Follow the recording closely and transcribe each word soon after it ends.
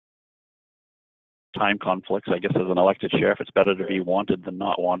time conflicts. I guess as an elected sheriff, it's better to be wanted than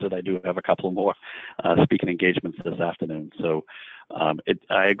not wanted. I do have a couple more speaking engagements this afternoon. So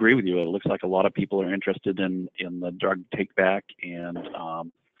I agree with you. It looks like a lot of people are interested in the drug take back, and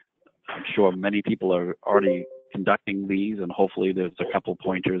I'm sure many people are already conducting these, and hopefully there's a couple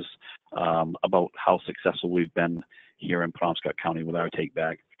pointers about how successful we've been here in Penobscot County with our take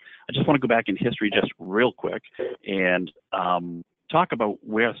back. I just want to go back in history just real quick and talk about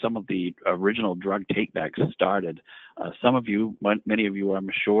where some of the original drug takebacks started. Many of you, I'm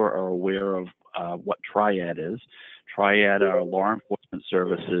sure, are aware of what Triad is. Triad are law enforcement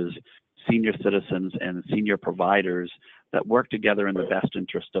services, senior citizens, and senior providers that work together in the best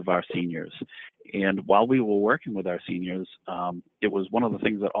interest of our seniors. And while we were working with our seniors, it was one of the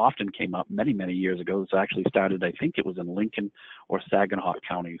things that often came up many, many years ago. This actually started, I think it was in Lincoln or Saginaw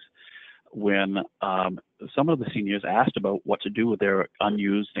counties, when some of the seniors asked about what to do with their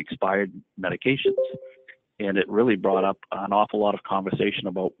unused and expired medications. And it really brought up an awful lot of conversation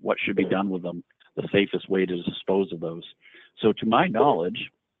about what should be done with them, the safest way to dispose of those. So to my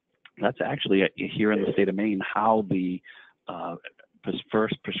knowledge, that's actually here in the state of Maine how the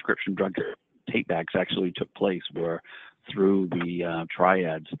first prescription drug takebacks actually took place, were through the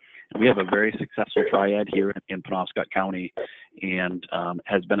triads. And we have a very successful triad here in Penobscot County, and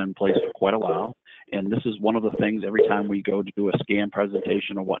has been in place for quite a while. And this is one of the things, every time we go to do a scan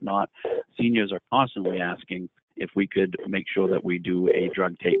presentation or whatnot, seniors are constantly asking if we could make sure that we do a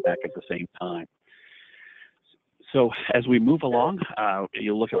drug take back at the same time. So as we move along,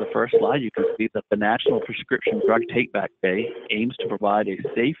 you'll look at the first slide, you can see that the National Prescription Drug Take-Back Day aims to provide a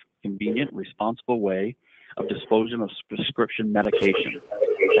safe, convenient, responsible way of disposing of prescription medication.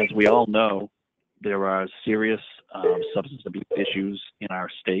 As we all know, there are serious substance abuse issues in our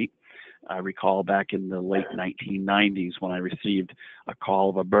state. I recall back in the late 1990s when I received a call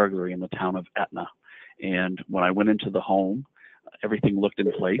of a burglary in the town of Etna. And when I went into the home, everything looked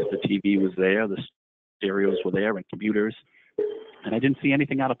in place. The TV was there, the stereos were there, and computers, and I didn't see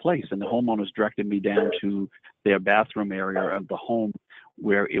anything out of place. And the homeowners directed me down to their bathroom area of the home,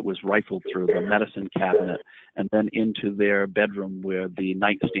 where it was rifled through, the medicine cabinet, and then into their bedroom where the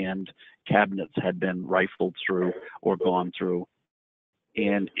nightstand cabinets had been rifled through or gone through.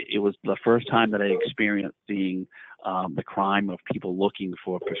 And it was the first time that I experienced seeing the crime of people looking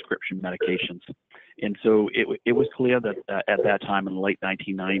for prescription medications. And so it was clear that at that time in the late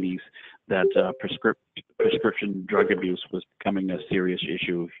 1990s that prescription drug abuse was becoming a serious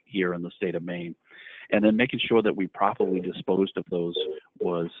issue here in the state of Maine. And then making sure that we properly disposed of those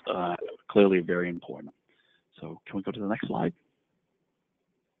was clearly very important. So can we go to the next slide?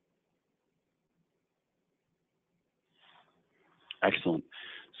 Excellent.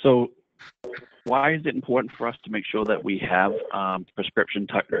 So why is it important for us to make sure that we have prescription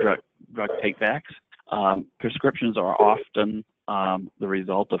drug take-backs? Prescriptions are often the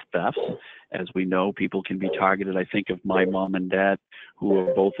result of thefts. As we know, people can be targeted. I think of my mom and dad, who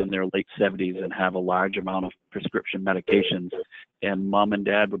are both in their late 70s and have a large amount of prescription medications. And mom and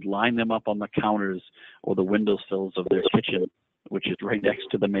dad would line them up on the counters or the windowsills of their kitchen, which is right next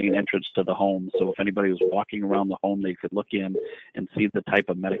to the main entrance to the home. So if anybody was walking around the home, they could look in and see the type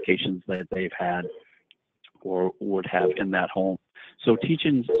of medications that they've had or would have in that home. So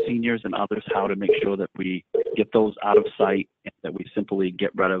teaching seniors and others how to make sure that we get those out of sight and that we simply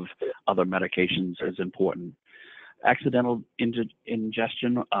get rid of other medications is important. Accidental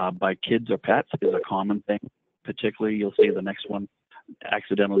ingestion by kids or pets is a common thing. Particularly, you'll see the next one,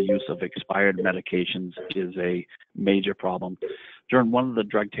 accidental use of expired medications is a major problem. During one of the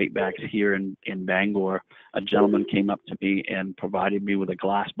drug take-backs here in Bangor, a gentleman came up to me and provided me with a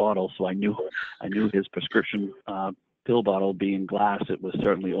glass bottle, so I knew his prescription pill bottle being glass, it was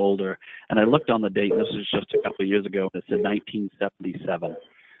certainly older. And I looked on the date, this was just a couple of years ago, it said 1977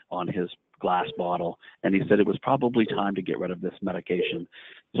 on his glass bottle. And he said it was probably time to get rid of this medication.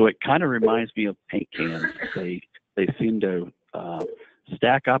 So it kind of reminds me of paint cans. They seem to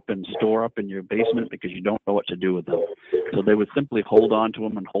stack up and store up in your basement because you don't know what to do with them. So they would simply hold on to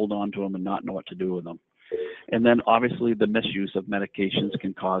them and not know what to do with them. And then obviously the misuse of medications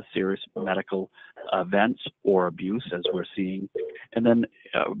can cause serious medical events or abuse, as we're seeing. And then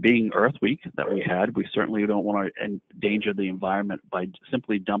being Earth Week that we had, we certainly don't want to endanger the environment by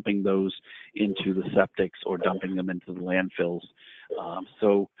simply dumping those into the septics or dumping them into the landfills.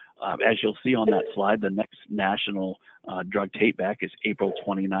 As you'll see on that slide, the next national drug take-back is April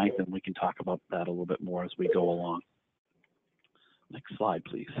 29th, and we can talk about that a little bit more as we go along. Next slide,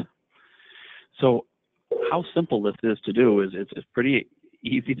 please. So how simple this is to do is it's pretty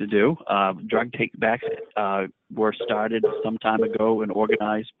easy to do. Drug take-backs were started some time ago and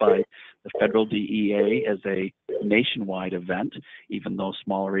organized by the federal DEA as a nationwide event, even though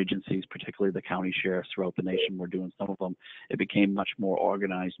smaller agencies, particularly the county sheriffs throughout the nation, were doing some of them. It became much more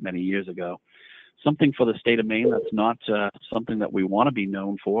organized many years ago. Something for the state of Maine that's not something that we want to be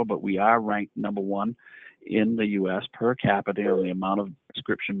known for, but we are ranked #1 in the U.S. per capita on the amount of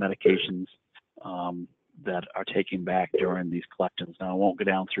prescription medications that are taken back during these collections. Now, I won't go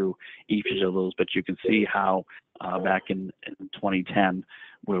down through each of those, but you can see how back in 2010,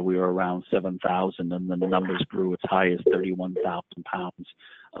 where we were around 7,000, and then the numbers grew as high as 31,000 pounds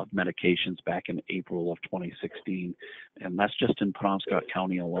of medications back in April of 2016. And that's just in Penobscot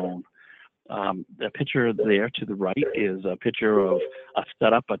County alone. The picture there to the right is a picture of a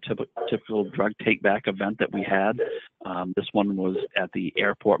setup, a typical drug take-back event that we had. This one was at the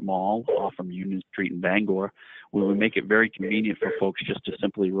Airport Mall off from Union Street in Bangor, where we make it very convenient for folks just to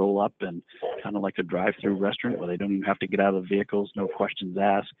simply roll up and kind of like a drive-through restaurant where they don't even have to get out of the vehicles, no questions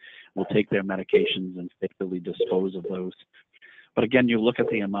asked. We'll take their medications and safely dispose of those. But again, you look at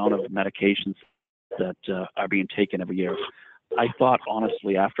the amount of medications that are being taken every year. I thought,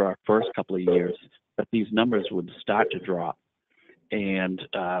 honestly, after our first couple of years, that these numbers would start to drop. And,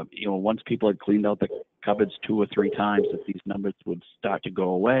 once people had cleaned out the cupboards 2 or 3 times, that these numbers would start to go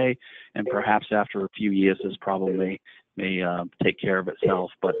away. And perhaps after a few years, this problem may take care of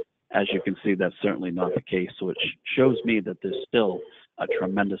itself. But as you can see, that's certainly not the case. So it shows me that there's still a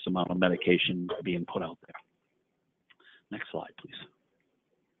tremendous amount of medication being put out there. Next slide, please.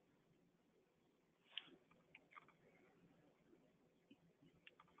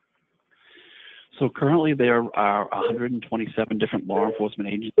 So currently there are 127 different law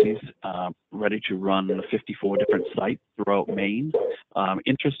enforcement agencies ready to run 54 different sites throughout Maine.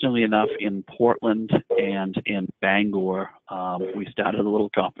 Interestingly enough, in Portland and in Bangor, we started a little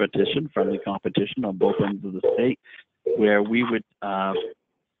competition, friendly competition on both ends of the state, where we would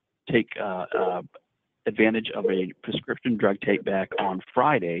take advantage of a prescription drug take-back on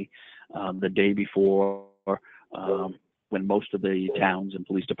Friday, the day before when most of the towns and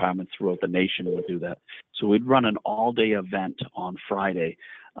police departments throughout the nation would do that. So we'd run an all-day event on Friday.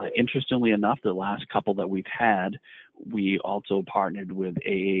 Interestingly enough, the last couple that we've had, we also partnered with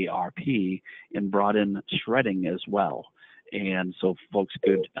AARP and brought in shredding as well. And so folks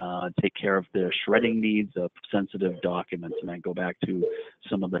could take care of their shredding needs of sensitive documents. And I go back to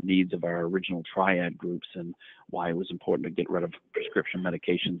some of the needs of our original triad groups and why it was important to get rid of prescription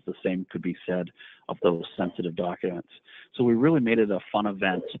medications. The same could be said of those sensitive documents. So we really made it a fun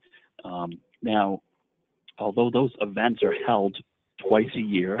event. Now, although those events are held twice a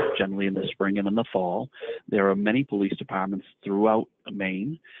year, generally in the spring and in the fall, there are many police departments throughout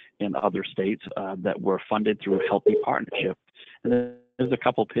Maine and other states that were funded through a healthy partnership. And there's a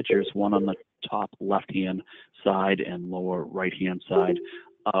couple pictures, one on the top left-hand side and lower right-hand side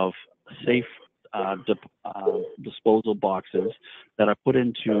of safe disposal boxes that are put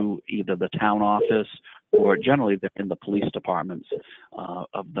into either the town office or generally they're in the police departments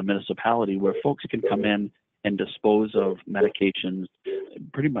of the municipality, where folks can come in and dispose of medications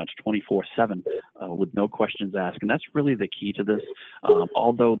pretty much 24/7 with no questions asked. And that's really the key to this.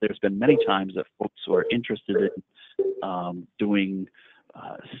 Although there's been many times that folks who are interested in doing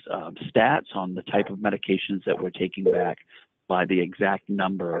stats on the type of medications that we're taking back by the exact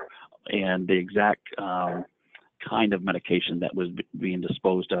number and the exact kind of medication that was being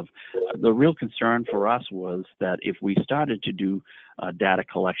disposed of. The real concern for us was that if we started to do data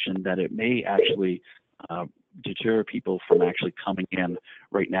collection, that it may actually deter people from actually coming in.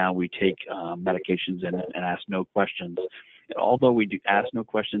 Right now, we take medications and ask no questions. Although we do ask no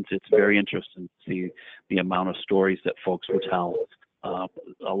questions, it's very interesting to see the amount of stories that folks will tell.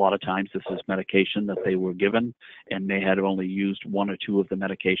 A lot of times this is medication that they were given and they had only used 1 or 2 of the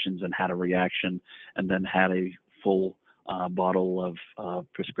medications and had a reaction and then had a full bottle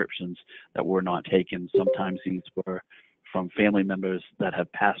of prescriptions that were not taken. Sometimes these were from family members that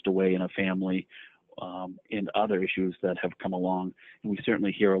have passed away in a family and other issues that have come along. And we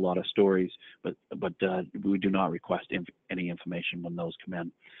certainly hear a lot of stories, but we do not request any information when those come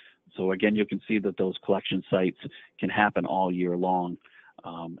in. So again, you can see that those collection sites can happen all year long,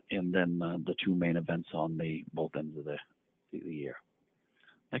 and then the 2 main events on both ends of the year.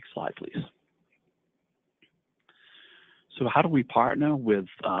 Next slide, please. So how do we partner with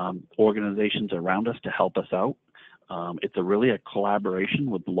organizations around us to help us out? It's really a collaboration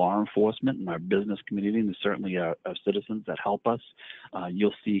with law enforcement and our business community, and certainly our citizens that help us.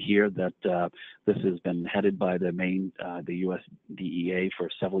 You'll see here that this has been headed by the U.S. DEA for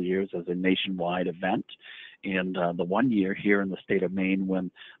several years as a nationwide event. And the 1 year here in the state of Maine, when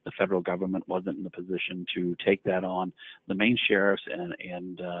the federal government wasn't in the position to take that on, the Maine sheriffs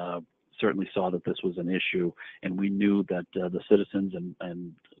and certainly saw that this was an issue, and we knew that the citizens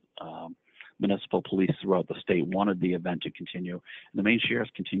and municipal police throughout the state wanted the event to continue. And the Maine sheriffs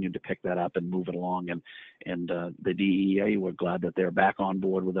continued to pick that up and move it along, and the DEA were glad that they're back on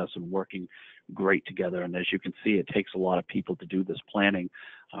board with us and working great together. And as you can see, it takes a lot of people to do this planning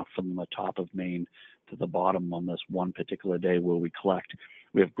from the top of Maine to the bottom on this one particular day where we collect.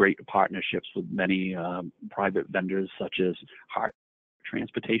 We have great partnerships with many private vendors such as Hart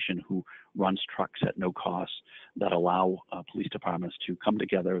Transportation, who runs trucks at no cost that allow police departments to come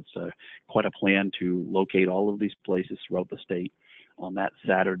together. It's quite a plan to locate all of these places throughout the state on that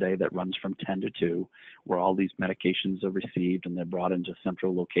Saturday that runs from 10 to 2, where all these medications are received and they're brought into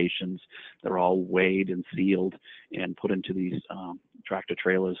central locations. They're all weighed and sealed and put into these tractor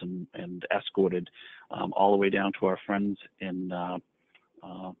trailers and escorted all the way down to our friends in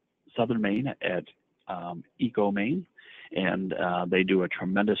southern Maine at Eco Maine. And they do a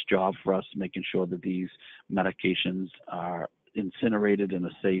tremendous job for us making sure that these medications are incinerated in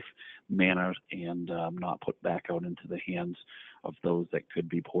a safe manner and not put back out into the hands of those that could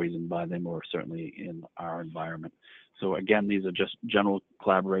be poisoned by them or certainly in our environment. So again, these are just general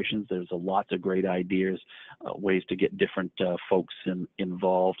collaborations. There's a lots of great ideas, ways to get different folks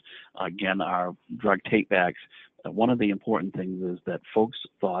involved. Again, our drug take-backs, one of the important things is that folks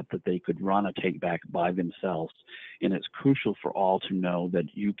thought that they could run a take-back by themselves. And it's crucial for all to know that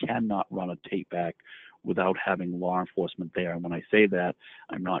you cannot run a take-back without having law enforcement there. And when I say that,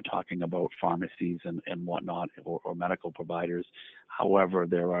 I'm not talking about pharmacies and whatnot or medical providers. However,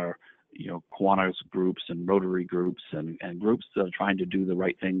 there are Kiwanis groups and Rotary groups and groups that are trying to do the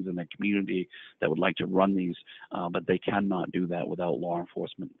right things in the community that would like to run these, but they cannot do that without law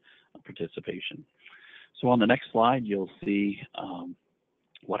enforcement participation. So on the next slide, you'll see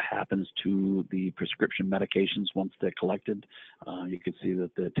what happens to the prescription medications once they're collected. You can see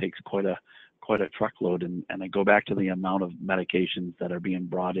that it takes quite a truckload, and I go back to the amount of medications that are being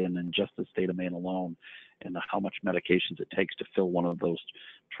brought in just the state of Maine alone, and how much medications it takes to fill one of those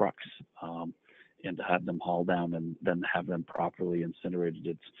trucks and to have them hauled down and then have them properly incinerated.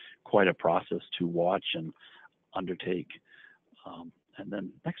 It's quite a process to watch and undertake. And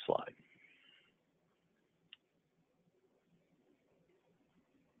then next slide.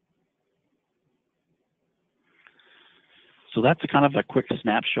 So that's kind of a quick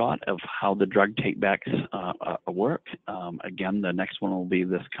snapshot of how the drug take-backs work. Again, the next one will be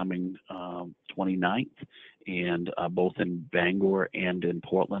this coming 29th, and both in Bangor and in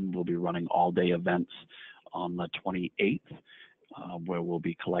Portland, we'll be running all-day events on the 28th, where we'll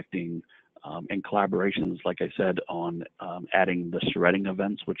be collecting in collaborations, like I said, on adding the shredding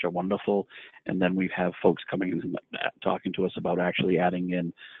events, which are wonderful. And then we have folks coming and talking to us about actually adding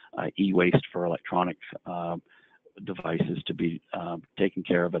in e-waste for electronic devices to be taken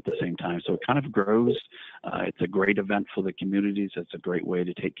care of at the same time. So it kind of grows. It's a great event for the communities. It's a great way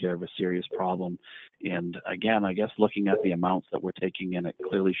to take care of a serious problem. And again, I guess looking at the amounts that we're taking in, it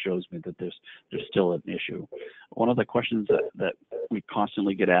clearly shows me that there's still an issue. One of the questions that we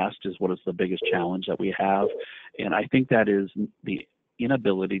constantly get asked is, what is the biggest challenge that we have? And I think that is the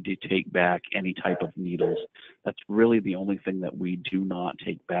inability to take back any type of needles. That's really the only thing that we do not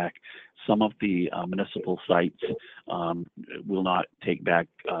take back. Some of the municipal sites will not take back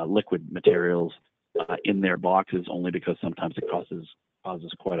liquid materials in their boxes, only because sometimes it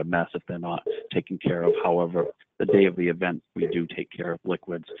causes quite a mess if they're not taken care of. However, the day of the event, we do take care of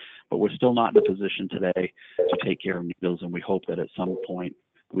liquids, but we're still not in a position today to take care of needles, and we hope that at some point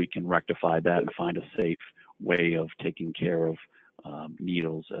we can rectify that and find a safe way of taking care of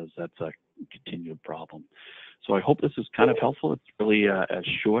needles, as that's a continued problem. So I hope this is kind of helpful. It's really a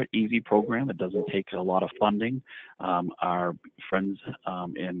short, easy program. It doesn't take a lot of funding. Our friends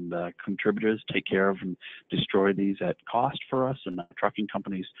and contributors take care of and destroy these at cost for us, and the trucking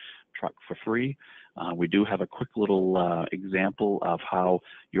companies truck for free. We do have a quick little example of how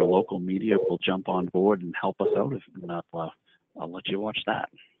your local media will jump on board and help us out. If not, I'll let you watch that.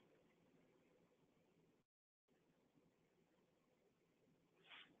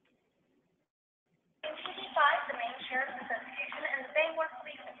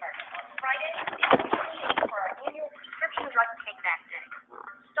 Drug take-back day.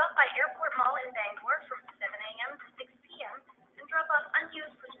 Stop by Airport Mall in Bangor from 7 a.m. to 6 p.m. and drop off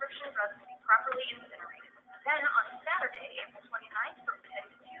unused prescription drugs to be properly incinerated. Then on Saturday, April 29th, from 10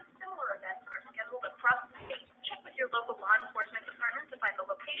 to 2, similar events are scheduled across the state. Check with your local law enforcement department to find the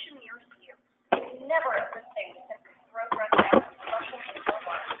location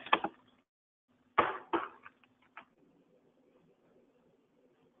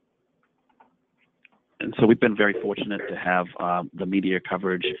So we've been very fortunate to have the media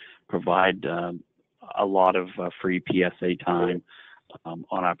coverage provide a lot of free PSA time on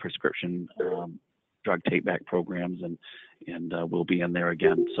our prescription drug take-back programs, and we'll be in there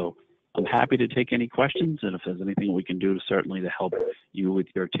again. So I'm happy to take any questions, and if there's anything we can do certainly to help you with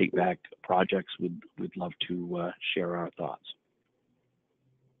your take-back projects, we'd love to share our thoughts.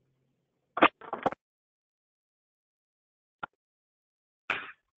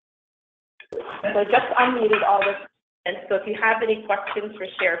 So just unmuted all this, and so if you have any questions for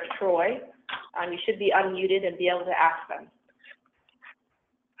Sheriff Troy, you should be unmuted and be able to ask them.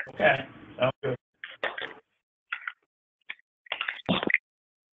 Okay, sounds good.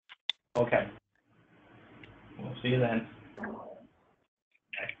 Okay. We'll see you then.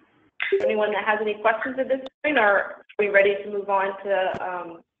 Anyone that has any questions at this point, or are we ready to move on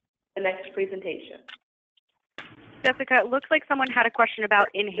to the next presentation? Jessica, it looks like someone had a question about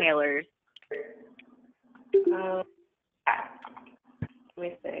inhalers. Let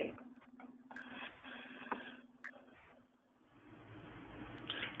me see.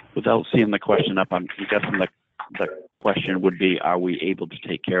 Without seeing the question up, I'm guessing the question would be, are we able to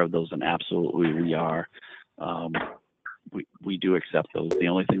take care of those? And absolutely we are. We do accept those. The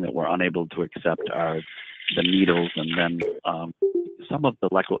only thing that we're unable to accept are the needles, and then some of the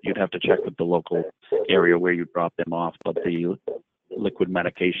you'd have to check with the local area where you drop them off, but the liquid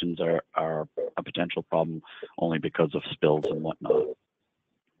medications are a potential problem only because of spills and whatnot.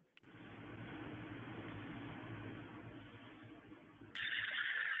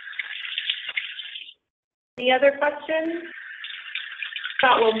 Any other questions? If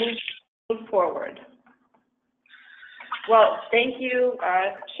not, we'll move forward. Well, thank you,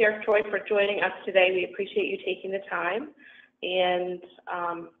 Sheriff Troy, for joining us today. We appreciate you taking the time. And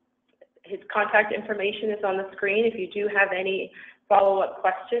his contact information is on the screen. If you do have any follow-up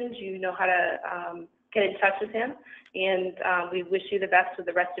questions, you know how to get in touch with him. And we wish you the best with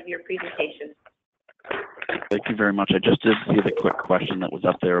the rest of your presentation. Thank you very much. I just did see the quick question that was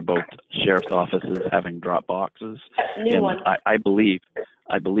up there about sheriff's offices having drop boxes. New one. I believe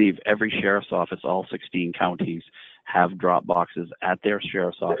every sheriff's office, all 16 counties, have drop boxes at their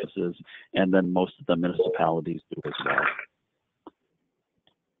sheriff's offices, and then most of the municipalities do as well.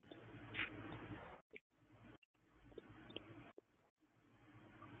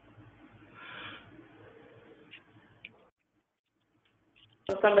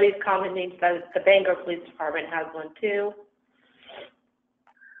 So somebody's commenting that the Bangor Police Department has one too.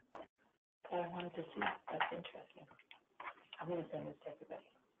 I wanted to see. That's interesting. I'm going to send this to everybody.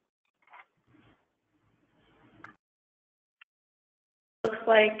 Looks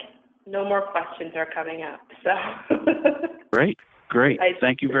like no more questions are coming up. So Great.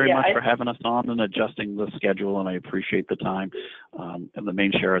 Thank you very much for having us on and adjusting the schedule, and I appreciate the time. And the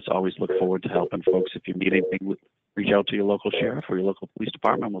Maine Sheriffs always look forward to helping folks. If you need anything, reach out to your local sheriff or your local police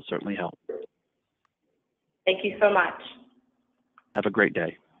department. We'll certainly help. Thank you so much. Have a great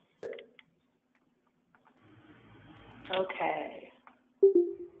day. Okay.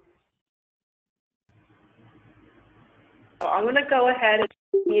 So I'm going to go ahead and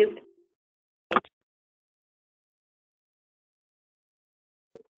mute.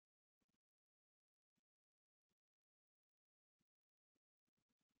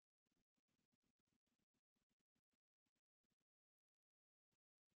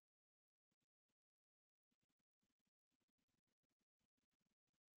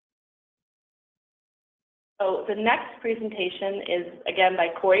 So the next presentation is, again, by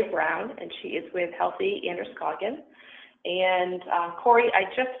Corey Brown, and she is with Healthy Androscoggin. And Corey, I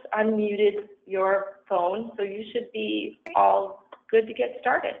just unmuted your phone, so you should be all good to get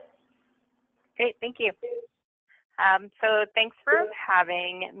started. Great, thank you. So thanks for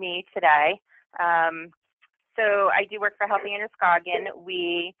having me today. So I do work for Healthy Androscoggin.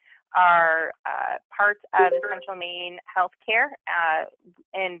 We are part of Central Maine Healthcare,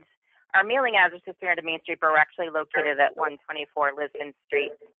 and our mailing address is 300 Main Street, but we're actually located at 124 Lisbon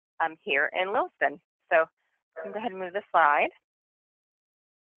Street here in Lewiston. So I'm going to go ahead and move the slide.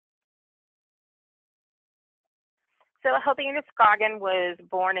 So Healthy Androscoggin was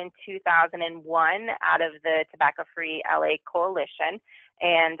born in 2001 out of the Tobacco Free LA Coalition,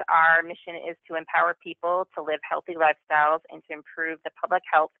 and our mission is to empower people to live healthy lifestyles and to improve the public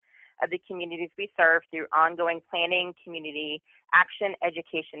health of the communities we serve through ongoing planning, community action,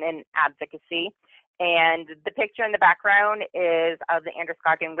 education, and advocacy. And the picture in the background is of the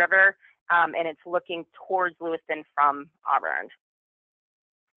Androscoggin River, and it's looking towards Lewiston from Auburn.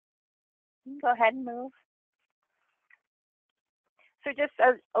 Go ahead and move. So just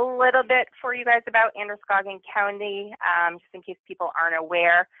a little bit for you guys about Androscoggin County, just in case people aren't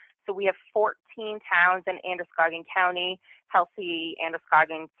aware. So we have 14 towns in Androscoggin County. Healthy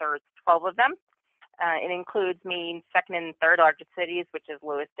Androscoggin serves 12 of them. It includes Maine's second and third largest cities, which is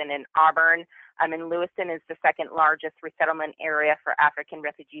Lewiston and Auburn. And Lewiston is the second largest resettlement area for African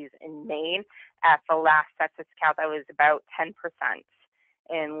refugees in Maine. At the last census count, that was about 10%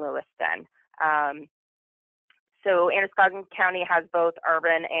 in Lewiston. So Androscoggin County has both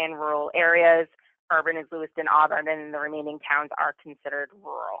urban and rural areas. Urban is Lewiston, Auburn, and the remaining towns are considered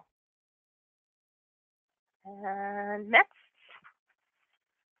rural. And next.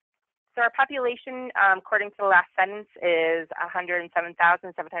 So our population, according to the last census, is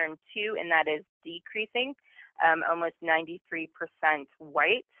 107,702, and that is decreasing, almost 93%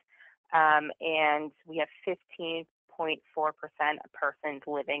 white, and we have 15.4% of persons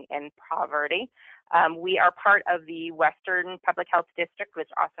living in poverty. We are part of the Western Public Health District, which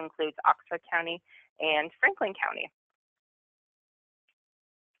also includes Oxford County and Franklin County.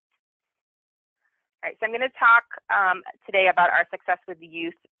 All right, so I'm going to talk today about our success with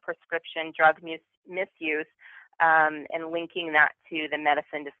youth prescription drug misuse and linking that to the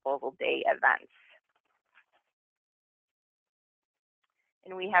Medicine Disposal Day events.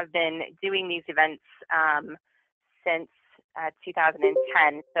 And we have been doing these events since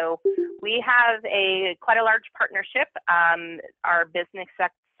 2010. So we have quite a large partnership. Our business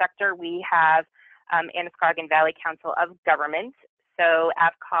sector, we have Androscoggin Valley Council of Governments. So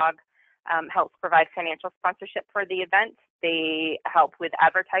AVCOG helps provide financial sponsorship for the event. They help with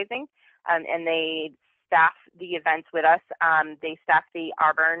advertising, and they staff the events with us. They staff the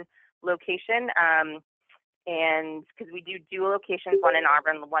Auburn location, and because we do dual locations, one in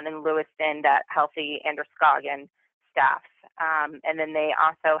Auburn, one in Lewiston, that Healthy Androscoggin staffs. And then they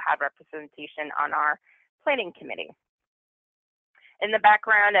also have representation on our planning committee. In the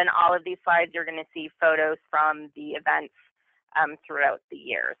background and all of these slides, you're going to see photos from the events throughout the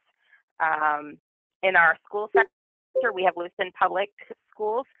years. In our school sector, we have Lewiston Public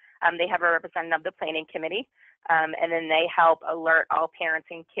Schools. They have a representative of the planning committee, and then they help alert all parents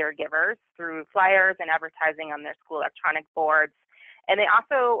and caregivers through flyers and advertising on their school electronic boards. And they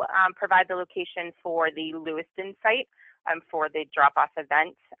also provide the location for the Lewiston site for the drop-off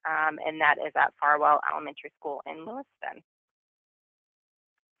event, and that is at Farwell Elementary School in Lewiston.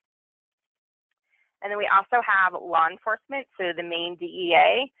 And then we also have law enforcement, so the Maine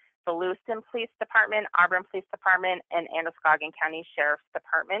DEA, the Lewiston Police Department, Auburn Police Department, and Androscoggin County Sheriff's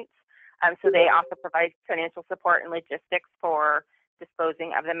Department. So they also provide financial support and logistics for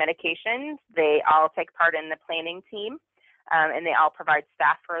disposing of the medications. They all take part in the planning team, and they all provide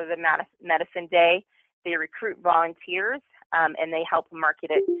staff for the Medicine Day. They recruit volunteers, and they help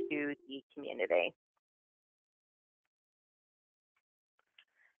market it to the community.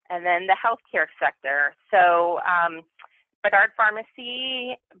 And then the healthcare sector. So Bedard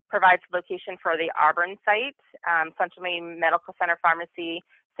Pharmacy provides location for the Auburn site. Central Maine Medical Center Pharmacy,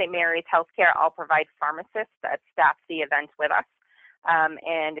 St. Mary's Healthcare all provide pharmacists that staff the event with us.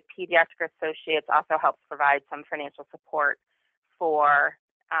 And Pediatric Associates also helps provide some financial support for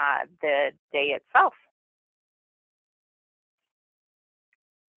the day itself.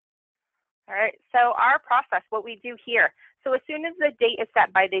 All right, so our process, what we do here. So as soon as the date is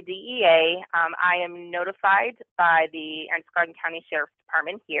set by the DEA, I am notified by the Androscoggin County Sheriff's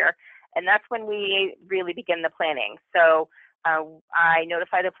Department here, and that's when we really begin the planning. So I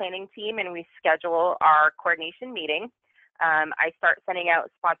notify the planning team and we schedule our coordination meeting. I start sending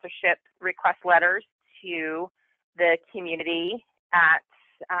out sponsorship request letters to the community at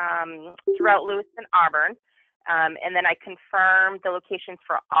throughout Lewiston, Auburn. And then I confirm the locations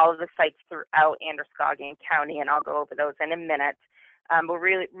for all of the sites throughout Androscoggin County, and I'll go over those in a minute. But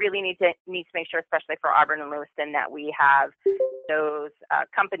really need to make sure, especially for Auburn and Lewiston, that we have those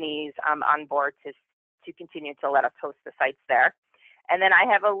companies on board to continue to let us host the sites there. And then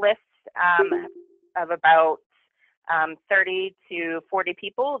I have a list of about 30 to 40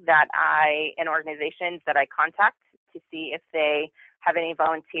 people and organizations that I contact to see if they have any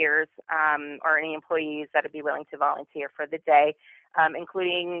volunteers or any employees that would be willing to volunteer for the day,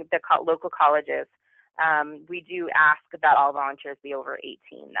 including the local colleges. We do ask that all volunteers be over 18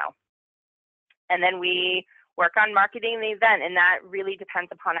 though. And then we work on marketing the event, and that really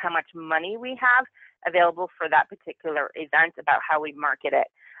depends upon how much money we have available for that particular event about how we market it.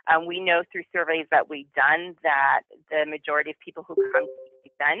 We know through surveys that we've done that the majority of people who come to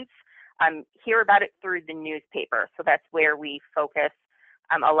these events hear about it through the newspaper. So that's where we focus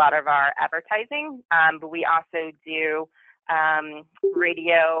a lot of our advertising. But we also do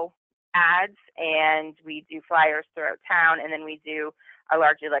radio ads, and we do flyers throughout town, and then we do a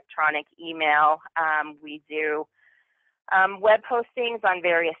large electronic email. We do Web postings on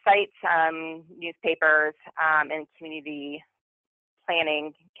various sites, newspapers, and community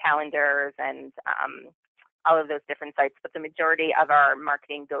planning calendars, and all of those different sites. But the majority of our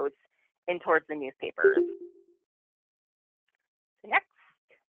marketing goes in towards the newspapers. Next.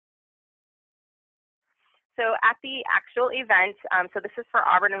 So at the actual event, so this is for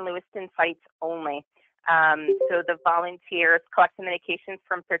Auburn and Lewiston sites only. So the volunteers collect the medications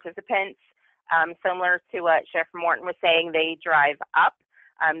from participants. Similar to what Sheriff Morton was saying, they drive up.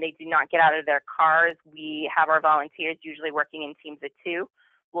 They do not get out of their cars. We have our volunteers usually working in teams of 2.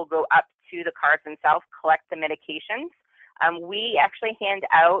 We'll go up to the cars themselves, collect the medications. We actually hand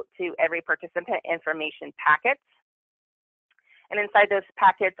out to every participant information packets. And inside those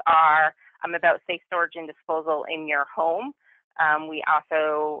packets are about safe storage and disposal in your home. We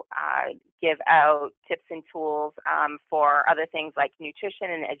also give out tips and tools for other things like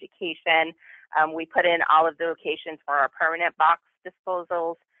nutrition and education. We put in all of the locations for our permanent box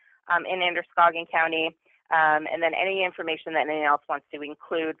disposals in Androscoggin County. And then any information that anyone else wants to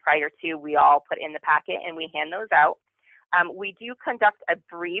include prior to, we all put in the packet and we hand those out. We do conduct a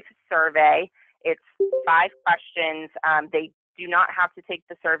brief survey. It's 5 questions. They do not have to take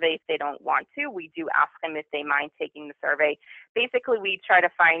the survey if they don't want to. We do ask them if they mind taking the survey. Basically, we try to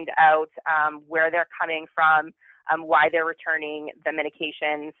find out where they're coming from, why they're returning the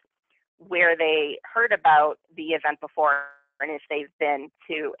medications, where they heard about the event before, and if they've been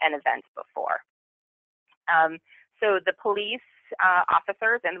to an event before. So the police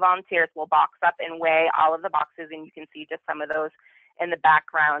officers and volunteers will box up and weigh all of the boxes, and you can see just some of those in the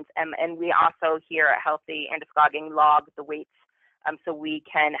background. And we also here at Healthy Androscoggin log the weights so we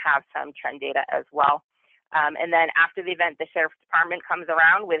can have some trend data as well. And then after the event, the Sheriff's Department comes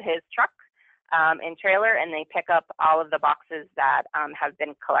around with his truck and trailer, and they pick up all of the boxes that have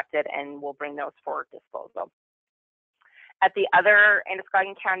been collected, and we'll bring those for disposal. At the other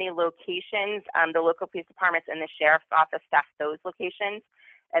Androscoggin County locations, the local police departments and the Sheriff's Office staff those locations,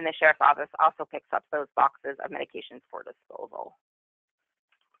 and the Sheriff's Office also picks up those boxes of medications for disposal.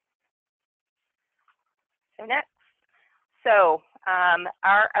 So next. So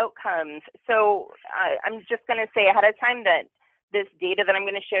our outcomes. So I'm just going to say ahead of time that this data that I'm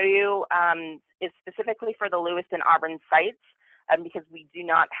going to show you is specifically for the Lewis and Auburn sites because we do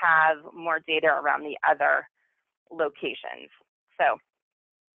not have more data around the other locations. So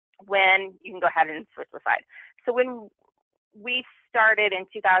when, you can go ahead and switch the slide. So when we started in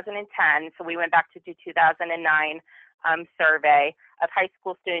 2010, so we went back to the 2009 survey of high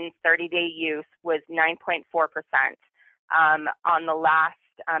school students, 30-day use was 9.4%. On the last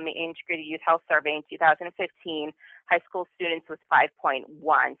integrated youth health survey in 2015, high school students was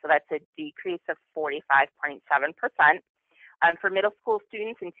 5.1, so that's a decrease of 45.7%. For middle school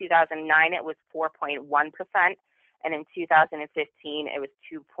students in 2009, it was 4.1%, and in 2015, it was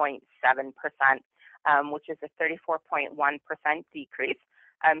 2.7%, which is a 34.1% decrease.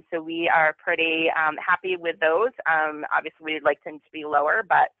 So we are pretty happy with those. Obviously, we'd like them to be lower,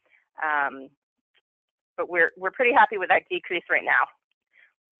 but we're pretty happy with that decrease right now.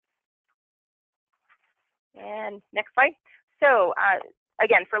 And next slide. So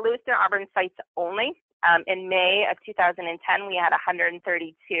again, for Lewiston and Auburn sites only, in May of 2010, we had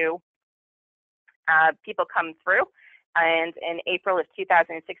 132 people come through, and in April of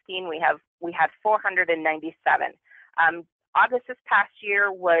 2016, we had 497. August this past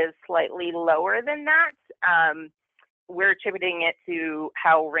year was slightly lower than that. We're attributing it to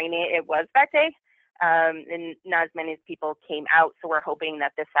how rainy it was that day. And not as many people came out, so we're hoping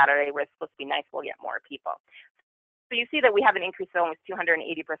that this Saturday, where it's supposed to be nice, we'll get more people. So you see that we have an increase of almost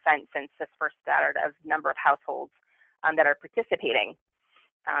 280% since this first started of number of households that are participating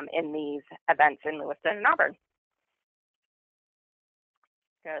in these events in Lewiston and Auburn.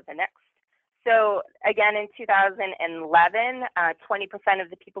 Go to the next. So again, in 2011, 20% of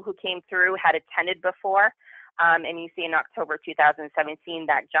the people who came through had attended before. And you see in October 2017,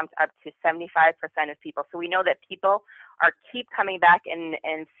 that jumped up to 75% of people. So we know that people keep coming back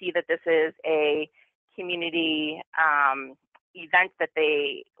and see that this is a community event that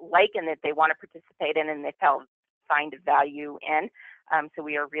they like and that they want to participate in and they find value in. So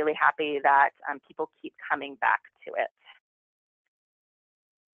we are really happy that people keep coming back to it.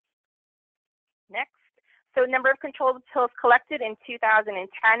 Next. So number of controlled pills collected in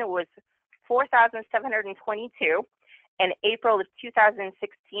 2010 was 4,722. In April of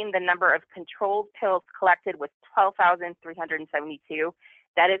 2016, the number of controlled pills collected was 12,372.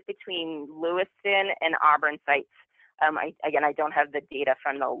 That is between Lewiston and Auburn sites. Again, I don't have the data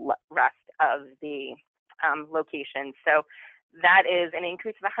from the rest of the locations. So that is an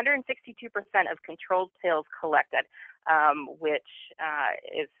increase of 162% of controlled pills collected, which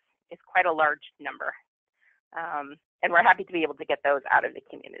is quite a large number. And we're happy to be able to get those out of the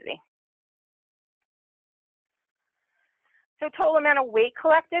community. So total amount of weight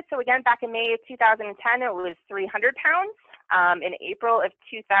collected. So again, back in May of 2010, it was 300 pounds. In April of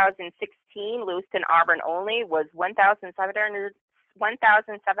 2016, Lewiston, Auburn only was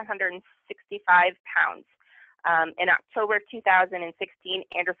 1,765 pounds. In October 2016,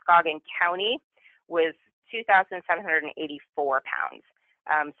 Androscoggin County was 2,784 pounds.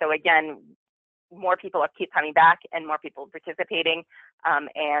 So again, more people keep coming back and more people participating,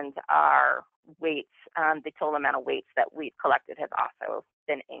 and our weights, the total amount of weights that we've collected has also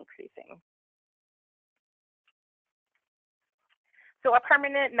been increasing. So our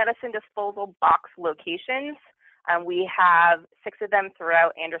permanent medicine disposal box locations, we have 6 of them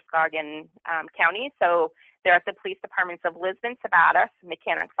throughout Androscoggin County. So they're at the police departments of Lisbon, Sabatis,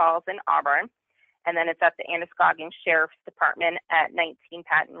 Mechanic Falls, and Auburn. And then it's at the Androscoggin Sheriff's Department at 19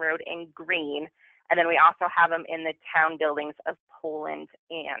 Patton Road in Greene. And then we also have them in the town buildings of Poland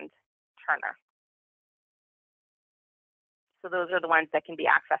and Turner. So those are the ones that can be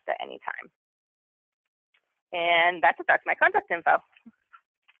accessed at any time. And that's it. That's my contact info.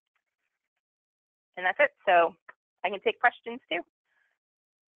 And that's it. So I can take questions too.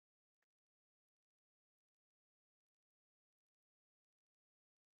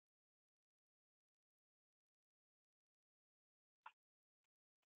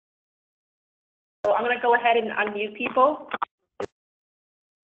 So I'm going to go ahead and unmute people.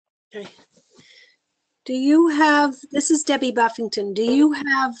 Okay. Do you have, this is Debbie Buffington, do you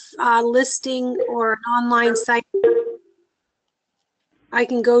have a listing or an online site I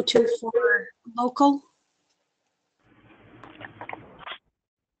can go to for local?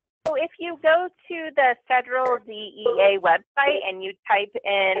 So if you go to the federal DEA website and you type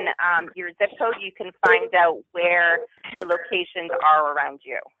in your zip code, you can find out where the locations are around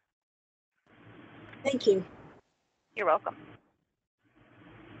you. Thank you. You're welcome.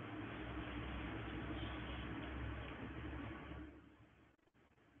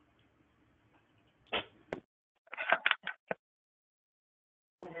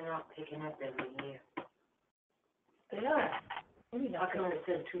 They're not picking up every year. They are. How come it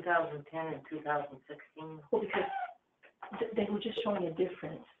said 2010 and 2016? Well, because they were just showing a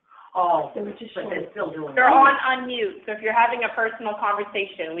difference. Oh, They were just but showing. they're still doing They're it. on mute, so if you're having a personal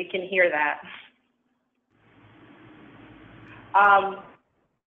conversation, we can hear that. I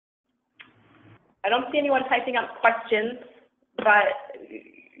don't see anyone typing up questions, but,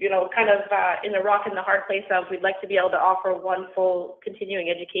 you know, kind of in the rock and the hard place of we'd like to be able to offer one full continuing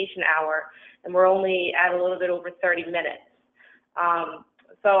education hour, and we're only at a little bit over 30 minutes.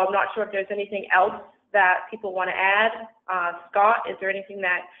 So I'm not sure if there's anything else that people want to add. Scott, is there anything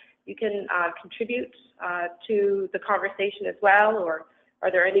that you can contribute to the conversation as well, or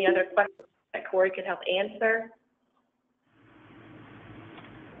are there any other questions that Corey can help answer?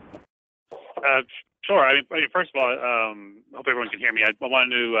 Sure. I mean, first of all, hope everyone can hear me. I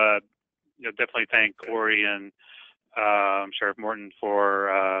wanted to, definitely thank Corey and Sheriff Morton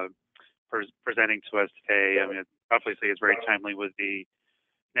for presenting to us today. I mean, obviously, it's very timely with the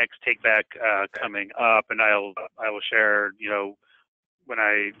next take back coming up, and I will share.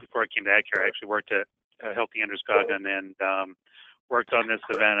 Before I came to Acura, I actually worked at Healthy Androscoggin and worked on this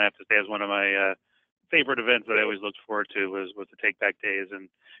event. I have to say, it was one of my favorite events that I always looked forward to was the take back days, and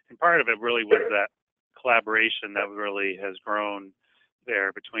part of it really was that collaboration that really has grown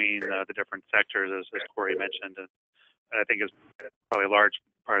there between the different sectors, as Corey mentioned, and I think is probably a large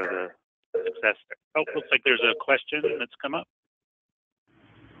part of the success there. Oh, looks like there's a question that's come up.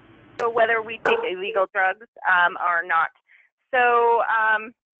 So whether we take illegal drugs or not. So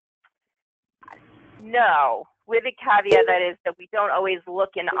no, with a caveat that is that we don't always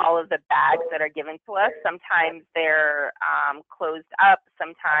look in all of the bags that are given to us. Sometimes they're closed up.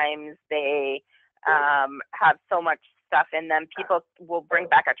 Sometimes they have so much stuff in them. People will bring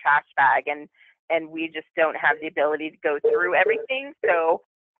back a trash bag, and we just don't have the ability to go through everything. So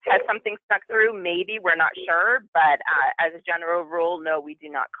has something stuck through? Maybe, we're not sure, but as a general rule, no, we do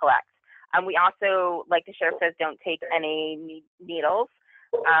not collect. We also, like the sheriff says, don't take any needles.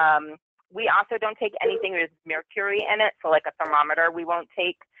 We also don't take anything with mercury in it, so like a thermometer we won't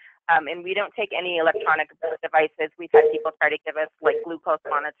take, and we don't take any electronic devices. We've had people try to give us like glucose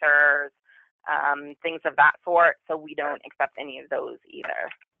monitors, things of that sort, so we don't accept any of those either.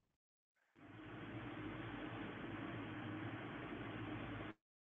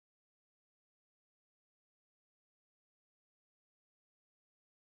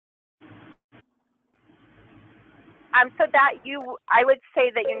 So that I would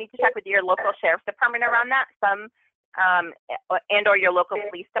say that you need to check with your local sheriff's department around that, and or your local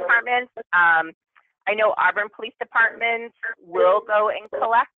police departments. I know Auburn Police Departments will go and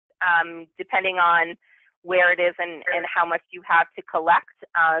collect, depending on where it is and how much you have to collect.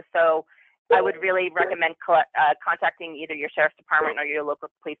 So I would really recommend contacting either your sheriff's department or your local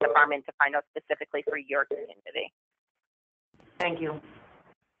police department to find out specifically for your community. Thank you.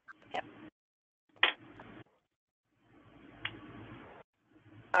 Yep.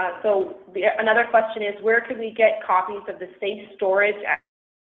 So another question is, where could we get copies of the safe storage?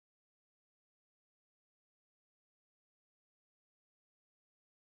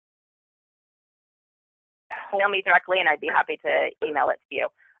 Email me directly, and I'd be happy to email it to you.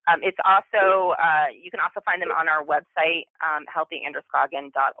 It's also, you can also find them on our website,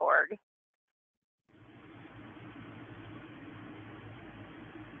 healthyandroscoggin.org.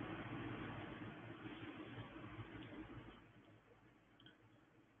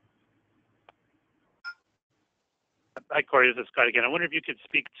 Hi, Corey. This is Scott again. I wonder if you could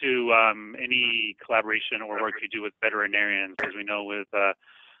speak to any collaboration or work you do with veterinarians, because we know with the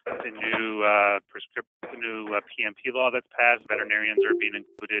new PMP law that's passed, veterinarians are being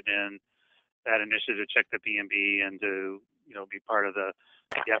included in that initiative to check the PMB and to be part of the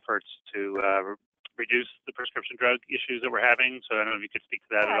efforts to reduce the prescription drug issues that we're having. So I don't know if you could speak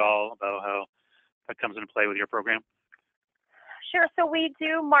to that at all, about how that comes into play with your program. Sure. So we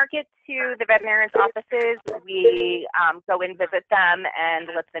do market to the veterinarians' offices. We go and visit them and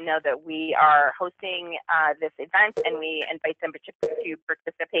let them know that we are hosting this event, and we invite them to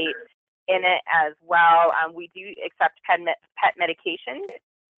participate in it as well. We do accept pet medications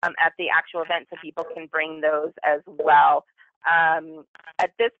at the actual event, so people can bring those as well.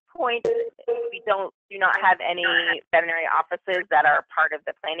 At this point, we do not have any veterinary offices that are part of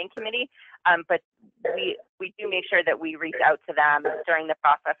the planning committee, but we do make sure that we reach out to them during the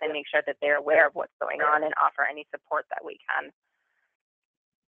process and make sure that they're aware of what's going on and offer any support that we can.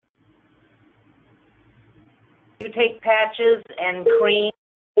 You take patches and cream?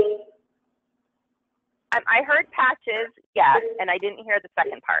 I heard patches, yes, and I didn't hear the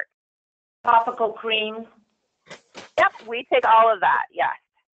second part. Topical cream? Yep, we take all of that, yes.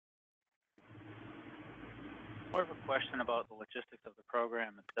 More of a question about the logistics of the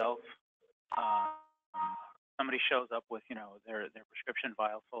program itself. Somebody shows up with, their prescription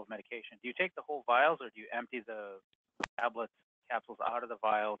vials full of medication. Do you take the whole vials, or do you empty the tablets, capsules out of the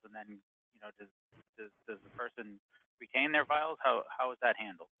vials, and then, does the person retain their vials? How is that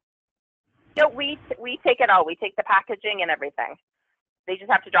handled? No, we take it all. We take the packaging and everything. They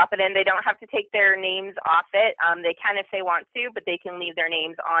just have to drop it in. They don't have to take their names off it. They can if they want to, but they can leave their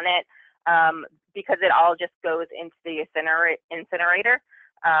names on it because it all just goes into the incinerator.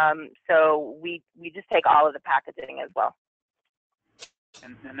 So we just take all of the packaging as well.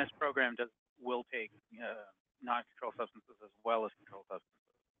 And this program will take non-controlled substances as well as controlled substances.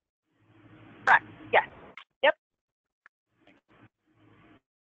 Correct. Yes. Yep.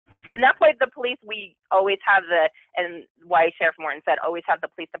 And that's why the police, we always have and why Sheriff Morton said always have the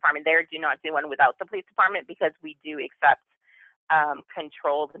police department there. Do not do one without the police department, because we do accept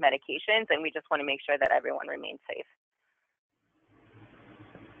controlled medications, and we just want to make sure that everyone remains safe.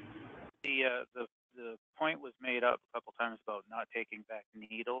 The point was made up a couple times about not taking back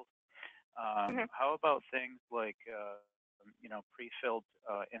needles. How about things like pre-filled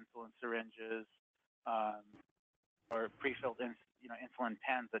insulin syringes or pre-filled insulin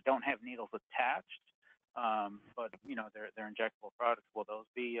pens that don't have needles attached, but they're injectable products? Will those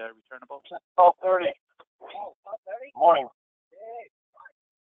be returnable? 12:30. Morning.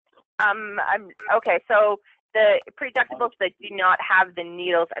 Okay, so the pre-injectables that do not have the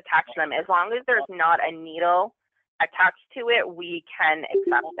needles attached to them, as long as there's not a needle attached to it, we can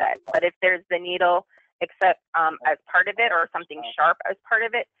accept it. But if there's the needle as part of it, or something sharp as part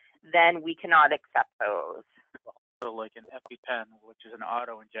of it, then we cannot accept those. So like an EpiPen, which is an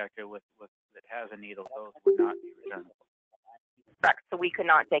auto-injector that has a needle, those would not be returnable. Correct, so we could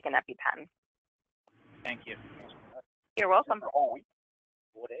not take an EpiPen. Thank you. You're welcome. 4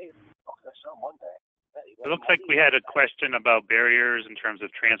 days. That's on Monday. It looks like we had a question about barriers in terms of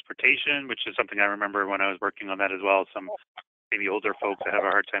transportation, which is something I remember when I was working on that as well. Some maybe older folks that have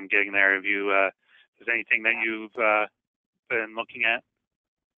a hard time getting there. Have you, is there anything that you've been looking at?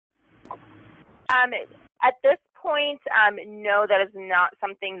 At this point, no, that is not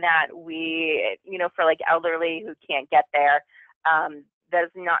something that we, for like elderly who can't get there, that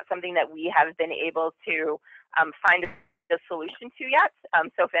is not something that we have been able to find the solution to yet.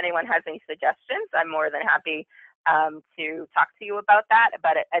 So if anyone has any suggestions, I'm more than happy to talk to you about that.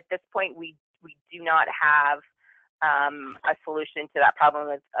 But at this point, we do not have a solution to that problem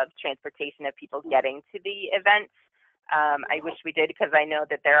of transportation of people getting to the events. I wish we did, because I know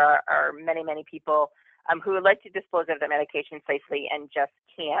that there are many, many people who would like to dispose of their medication safely and just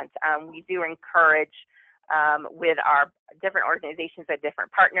can't. We do encourage with our different organizations at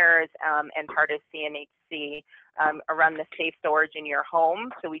different partners and part of CMHC around the safe storage in your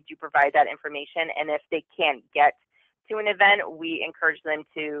home. So we do provide that information. And if they can't get to an event, we encourage them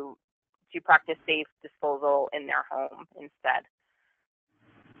to practice safe disposal in their home instead.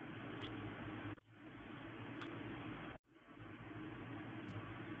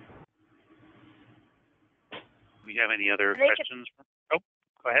 Do we have any other questions? Oh,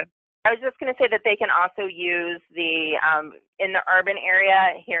 go ahead. I was just going to say that they can also use the, in the urban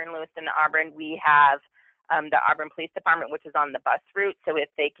area here in Lewiston, Auburn, we have the Auburn Police Department, which is on the bus route. So if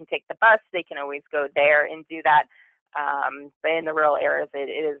they can take the bus, they can always go there and do that. But in the rural areas, it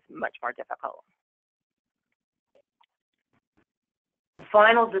is much more difficult.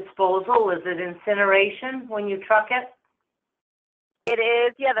 Final disposal, is it incineration when you truck it? It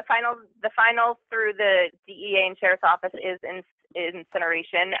is, yeah, the final through the DEA and Sheriff's Office is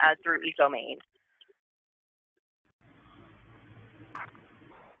incineration through eDomain.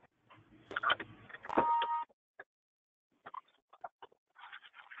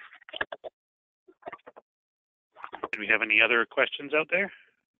 Do we have any other questions out there?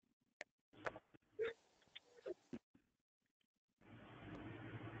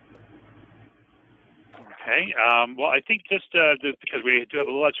 Okay, well, I think just because we do have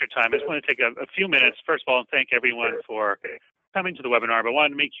a little extra time, I just want to take a few minutes, first of all, and thank everyone for coming to the webinar, but I wanted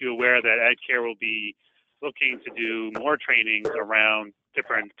to make you aware that AdCare will be looking to do more trainings around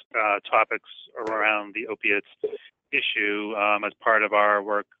different topics around the opiates issue as part of our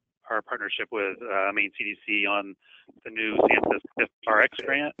work, our partnership with Maine CDC on the new Xanthus RX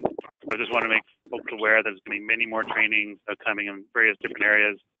grant. So I just want to make folks aware that there's going to be many more trainings coming in various different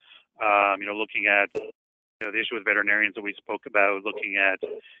areas, looking at the issue with veterinarians that we spoke about, looking at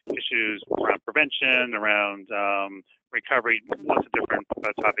issues around prevention, around recovery, lots of different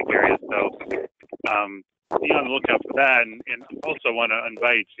topic areas. So be on the lookout for that. And also want to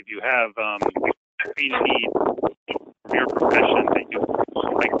invite, if you have any needs from your profession that you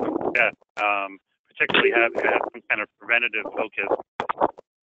like to get, particularly have some kind of preventative focus.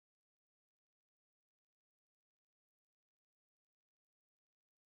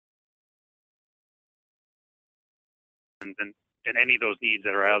 And any of those needs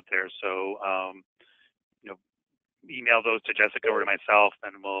that are out there. So, email those to Jessica or to myself,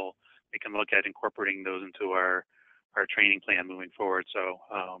 and we can look at incorporating those into our training plan moving forward. So,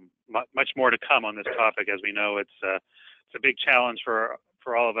 much more to come on this topic. As we know, it's a big challenge for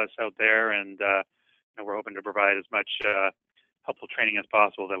all of us out there, and we're hoping to provide as much helpful training as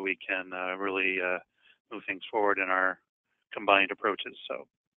possible that we can really move things forward in our combined approaches. So.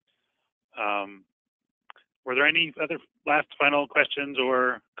 Were there any other last final questions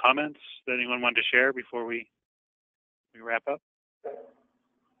or comments that anyone wanted to share before we wrap up?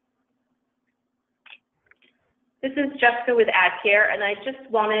 This is Jessica with AdCare, and I just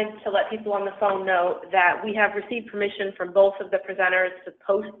wanted to let people on the phone know that we have received permission from both of the presenters to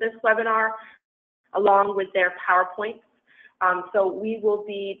post this webinar along with their PowerPoints. So we will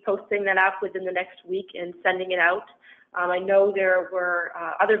be posting that up within the next week and sending it out. I know there were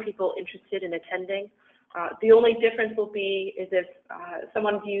other people interested in attending. The only difference will be is if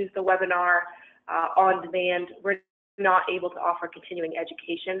someone views the webinar on demand, we're not able to offer continuing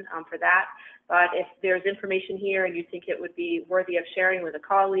education for that. But if there's information here and you think it would be worthy of sharing with a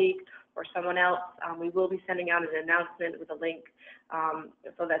colleague or someone else, we will be sending out an announcement with a link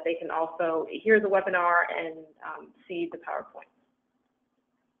so that they can also hear the webinar and see the PowerPoint.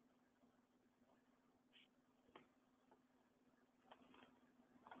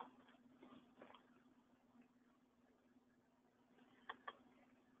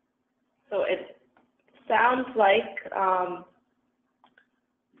 So it sounds like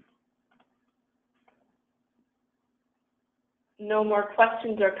no more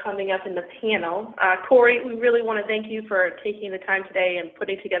questions are coming up in the panel. Corey, we really want to thank you for taking the time today and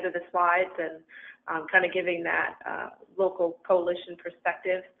putting together the slides and kind of giving that local coalition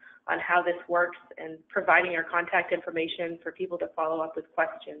perspective on how this works and providing your contact information for people to follow up with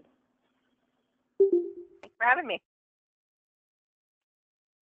questions. Thanks for having me.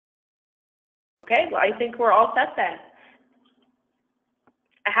 Okay, well, I think we're all set then.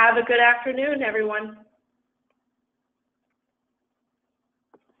 Have a good afternoon, everyone.